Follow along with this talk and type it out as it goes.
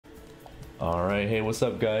Alright, hey, what's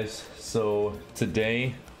up guys? So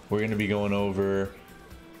today we're going to be going over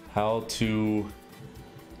how to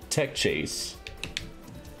tech chase.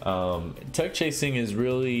 Tech chasing is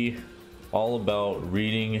really all about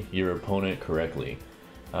reading your opponent correctly.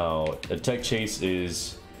 A tech chase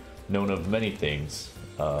is known of many things.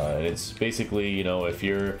 It's basically, you know, if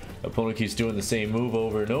your opponent keeps doing the same move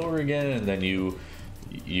over and over again, and then you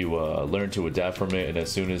learn to adapt from it, and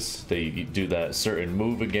as soon as they do that certain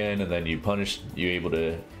move again, and then you're able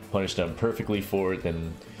to punish them perfectly for it,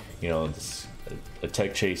 then you know it's a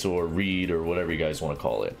tech chase or read or whatever you guys want to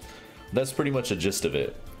call it. That's pretty much the gist of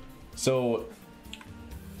it. So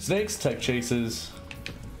Snake's tech chases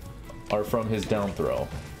are from his down throw,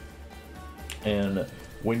 and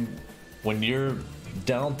when you're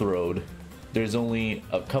down throwed, there's only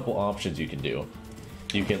a couple options you can do.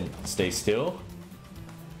 You can stay still.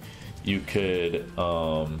 You could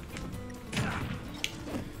roll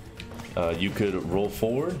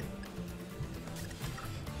forward.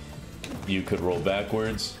 You could roll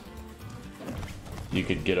backwards. You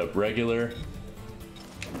could get up regular,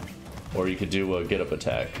 or you could do a get up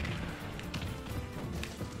attack.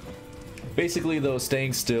 Basically though,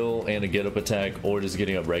 staying still and a get up attack or just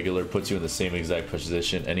getting up regular puts you in the same exact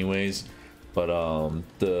position anyways. But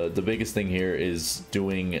the biggest thing here is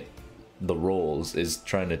doing the rolls, is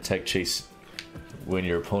trying to tech chase when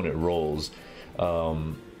your opponent rolls.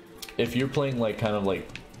 If you're playing like kind of like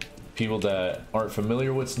people that aren't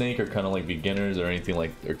familiar with Snake, or kind of like beginners or anything,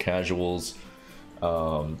 like they're casuals,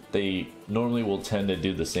 they normally will tend to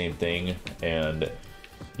do the same thing. And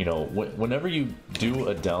you know, whenever you do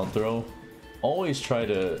a down throw, always try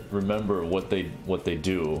to remember what they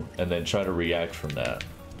do and then try to react from that.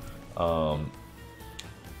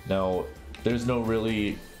 Now there's no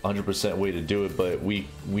really 100% way to do it, but we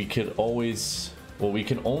could always, well, we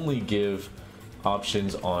can only give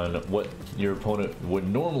options on what your opponent would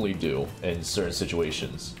normally do in certain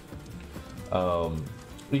situations.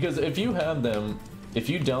 Because if you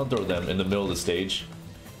down throw them in the middle of the stage,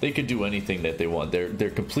 they could do anything that they want. They're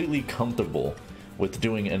completely comfortable with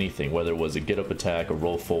doing anything, whether it was a get up attack, a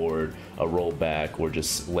roll forward, a roll back, or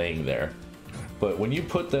just laying there. But when you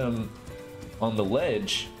put them on the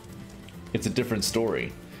ledge, it's a different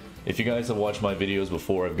story. If you guys have watched my videos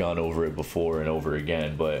before, I've gone over it before and over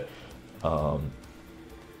again, but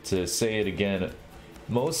to say it again,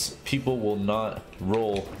 most people will not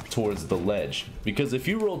roll towards the ledge, because if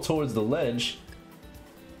you roll towards the ledge,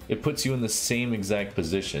 it puts you in the same exact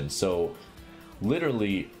position. So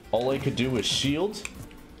literally all I could do is shield.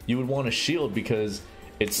 You would want to shield because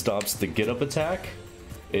it stops the get up attack.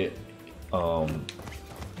 It'll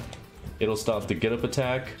stop the get up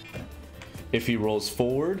attack. If he rolls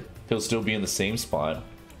forward, he'll still be in the same spot.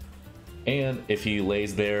 And if he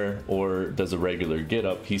lays there or does a regular get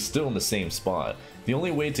up, he's still in the same spot. The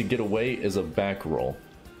only way to get away is a back roll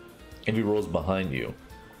if he rolls behind you.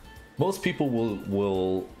 Most people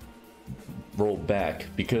will roll back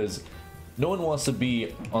because no one wants to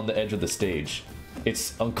be on the edge of the stage.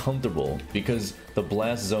 It's uncomfortable because the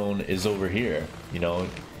blast zone is over here. You know,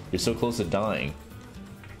 you're so close to dying.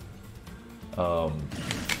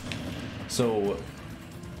 So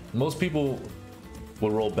most people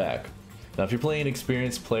will roll back. Now if you're playing an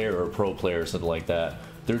experienced player or a pro player or something like that,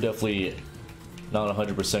 they're definitely not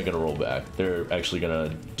 100% going to roll back. They're actually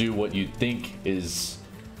going to do what you think is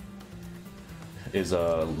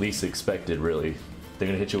least expected, really. They're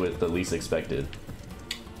going to hit you with the least expected.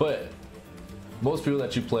 But most people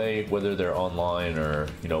that you play, whether they're online or,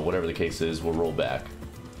 you know, whatever the case is, will roll back.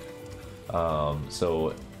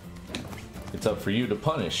 So it's up for you to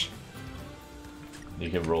punish. You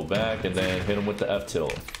can roll back and then hit them with the F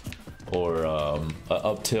tilt or a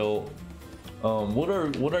up tilt. What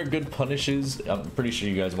are good punishes? I'm pretty sure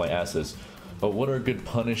you guys might ask this, but what are good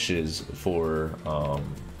punishes for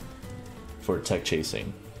tech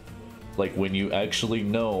chasing? Like when you actually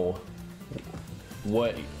know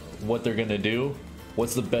what they're gonna do,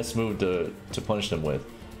 what's the best move to punish them with?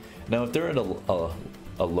 Now if they're at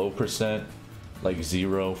a low percent, like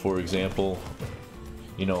 0 for example,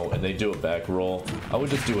 you know, and they do a back roll, I would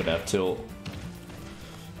just do an F tilt.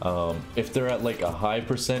 If they're at like a high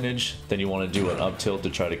percentage, then you want to do an up tilt to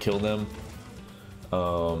try to kill them.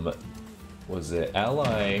 Was it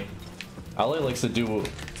Ally likes to do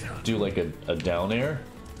like a down air.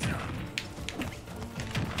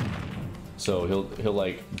 So he'll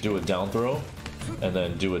like do a down throw and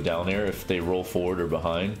then do a down air if they roll forward or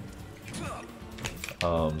behind.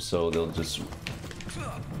 So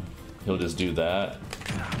he'll just do that.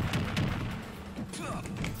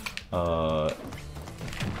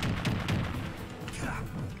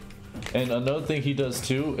 And another thing he does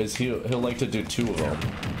too is he'll like to do 2 of them.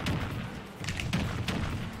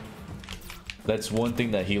 That's one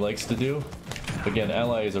thing that he likes to do. Again,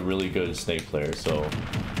 Ally is a really good snake player, so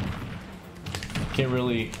can't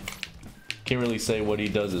really say what he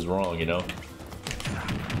does is wrong, you know.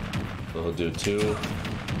 So he'll do 2.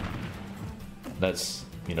 That's,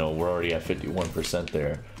 you know, we're already at 51%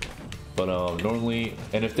 there. But normally,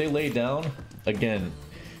 and if they lay down, again,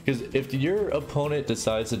 because if your opponent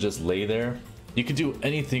decides to just lay there, you can do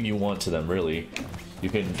anything you want to them, really. You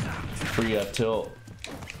can free up tilt,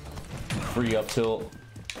 free up tilt,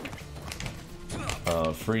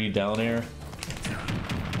 free down air,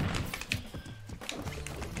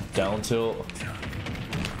 down tilt.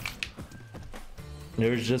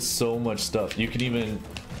 There's just so much stuff. You can even,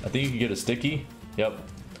 I think you can get a sticky. Yep.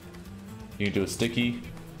 You can do a sticky.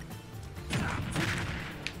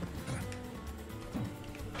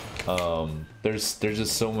 There's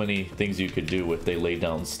just so many things you could do if they lay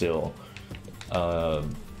down still. But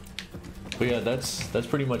yeah, that's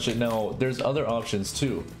pretty much it. Now there's other options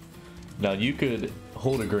too. Now you could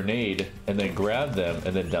hold a grenade and then grab them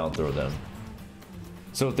and then down throw them.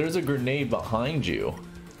 So if there's a grenade behind you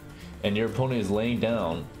and your opponent is laying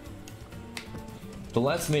down, the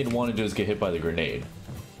last thing they'd want to do is get hit by the grenade.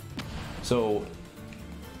 So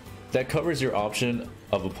that covers your option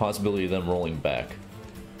of a possibility of them rolling back.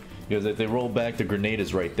 Because if they roll back, the grenade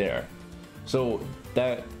is right there. So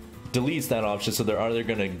that deletes that option, so they're either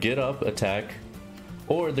going to get up, attack,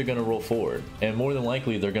 or they're going to roll forward. And more than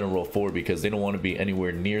likely, they're going to roll forward because they don't want to be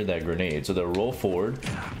anywhere near that grenade. So they'll roll forward,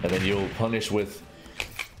 and then you'll punish with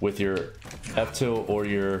your F tilt or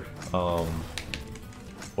your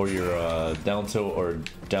down tilt or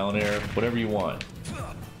down air, whatever you want.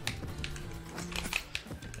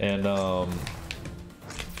 And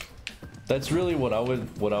that's really what I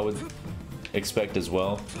would expect as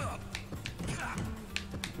well.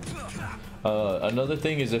 Another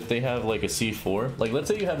thing is if they have like a C4, like let's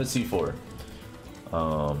say you have a C4.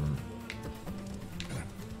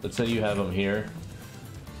 Let's say you have them here,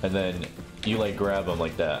 and then you like grab them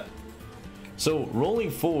like that. So rolling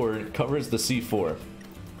forward covers the C4.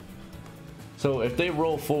 So if they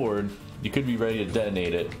roll forward, you could be ready to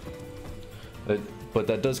detonate it. But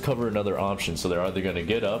that does cover another option, so they're either going to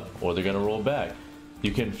get up or they're going to roll back.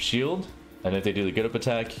 You can shield, and if they do the get up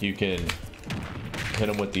attack, you can hit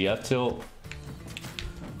them with the F tilt,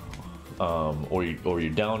 or your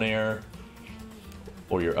down air,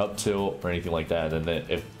 or your up tilt, or anything like that. And then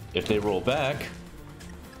if they roll back,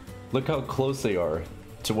 look how close they are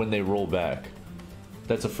to when they roll back.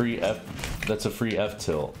 That's a free F. That's a free F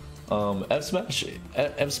tilt. F smash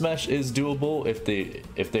is doable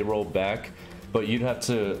if they roll back. But you'd have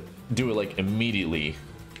to do it like immediately.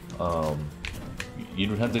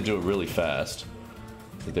 You'd have to do it really fast.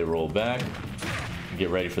 If they roll back,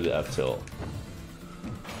 get ready for the F tilt.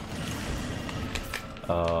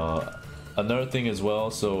 Another thing as well,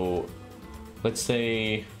 so let's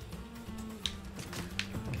say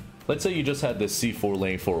you just had this C4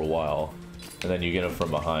 lane for a while, and then you get it from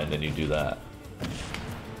behind, and you do that.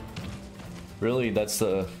 Really, that's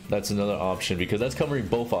another option, because that's covering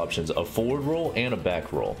both options, a forward roll and a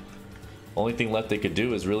back roll. Only thing left they could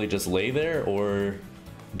do is really just lay there or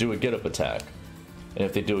do a get up attack. And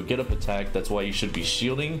if they do a get up attack, that's why you should be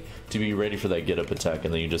shielding to be ready for that get up attack,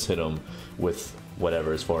 and then you just hit them with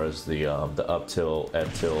whatever as far as the up tilt,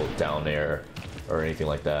 F tilt, down air, or anything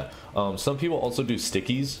like that. Some people also do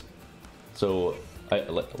stickies. So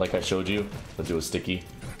like I showed you, they'll do a sticky.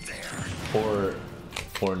 Or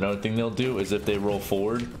another thing they'll do is if they roll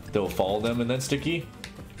forward, they'll follow them and then sticky.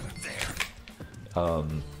 Now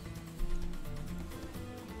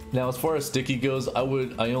as far as sticky goes, I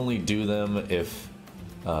only do them if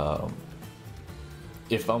I'm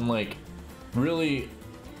like really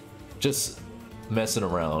just messing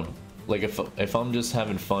around. Like if I'm just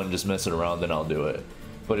having fun, just messing around, then I'll do it.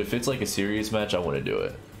 But if it's like a serious match, I wouldn't do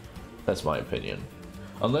it. That's my opinion.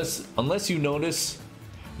 Unless you notice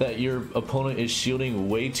that your opponent is shielding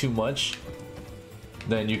way too much,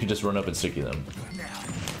 then you can just run up and sticky them,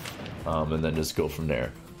 and then just go from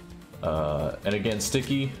there. And again,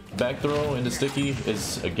 sticky back throw into sticky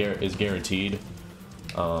is guaranteed.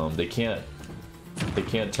 They can't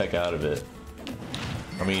tech out of it.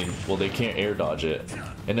 I mean, well, they can't air dodge it,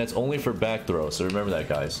 and that's only for back throw. So remember that,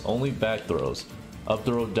 guys. Only back throws. Up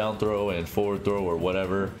throw, down throw, and forward throw or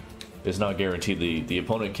whatever is not guaranteed. The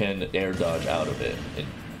opponent can air dodge out of it.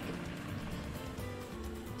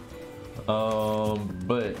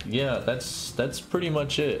 But yeah, that's pretty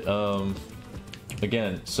much it.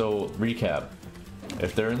 Again, so recap: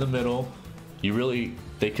 if they're in the middle, you really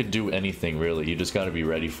they could do anything really. You just got to be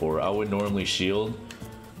ready for it. I would normally shield,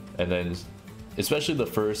 and then especially the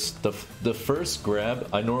first grab,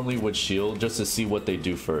 I normally would shield just to see what they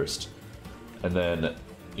do first, and then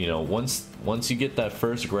you know, once you get that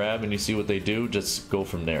first grab and you see what they do, just go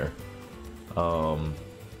from there.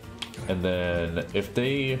 And then if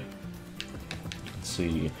they, let's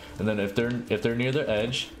see, and then if they're near the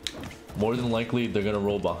edge, more than likely they're gonna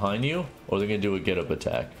roll behind you, or they're gonna do a get up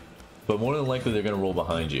attack. But more than likely they're gonna roll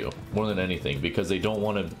behind you more than anything, because they don't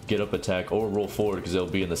want to get up attack or roll forward, because they'll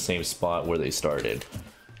be in the same spot where they started,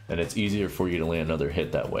 and it's easier for you to land another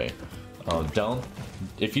hit that way. Down,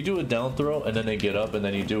 if you do a down throw and then they get up and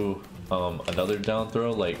then you do another down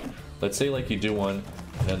throw, like let's say like you do one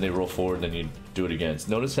and then they roll forward, then you do it again.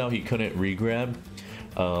 Notice how he couldn't re-grab.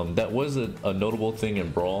 That was a notable thing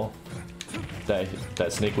in Brawl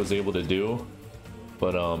that Snake was able to do,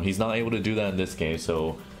 but he's not able to do that in this game.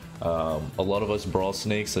 So a lot of us Brawl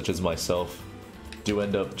Snakes, such as myself, do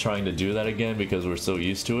end up trying to do that again because we're so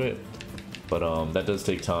used to it. But that does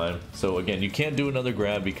take time. So again, you can't do another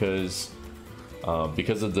grab because of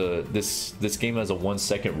this game has a 1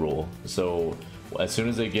 second rule. So as soon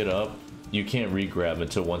as they get up, you can't re-grab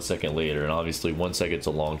until 1 second later, and obviously 1 second's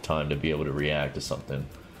a long time to be able to react to something.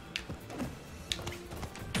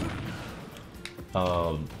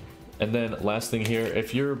 And then last thing here,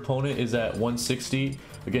 if your opponent is at 160,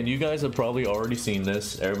 again, you guys have probably already seen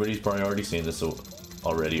this. Everybody's probably already seen this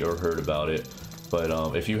already or heard about it.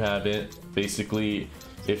 But if you haven't, basically,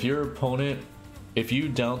 if you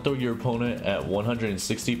down throw your opponent at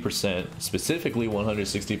 160%, specifically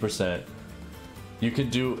 160%, you can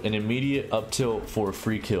do an immediate up tilt for a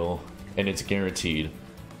free kill, and it's guaranteed,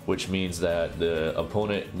 which means that the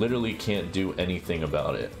opponent literally can't do anything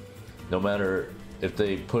about it. No matter if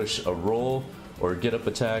they push a roll or get up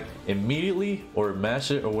attack immediately or match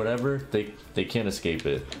it or whatever, they can't escape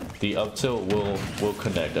it. The up tilt will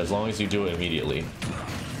connect as long as you do it immediately.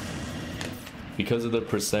 Because of the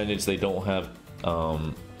percentage, they don't have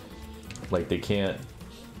like they can't,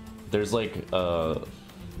 there's like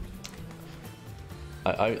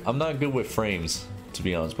I'm not good with frames, to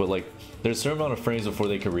be honest, but like there's a certain amount of frames before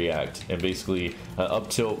they can react, and basically up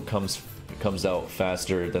tilt comes out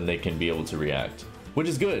faster than they can be able to react, which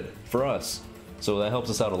is good for us. So that helps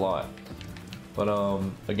us out a lot. But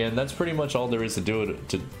again, that's pretty much all there is to do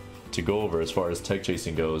to go over as far as tech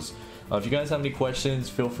chasing goes. If you guys have any questions,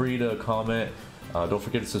 feel free to comment. Don't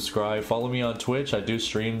forget to subscribe. Follow me on Twitch. I do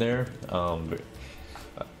stream there.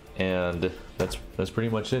 And that's pretty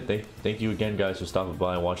much it. Thank you again, guys, for stopping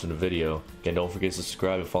by and watching the video. Again, don't forget to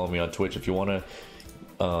subscribe and follow me on Twitch if you want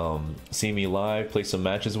to see me live, play some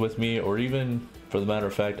matches with me, or even, for the matter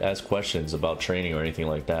of fact, ask questions about training or anything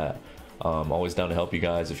like that. I'm always down to help you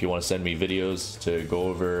guys. If you want to send me videos to go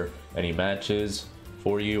over any matches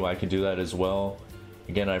for you, I can do that as well.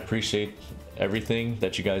 Again, I appreciate everything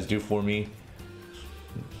that you guys do for me.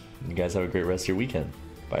 You guys have a great rest of your weekend.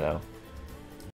 Bye now.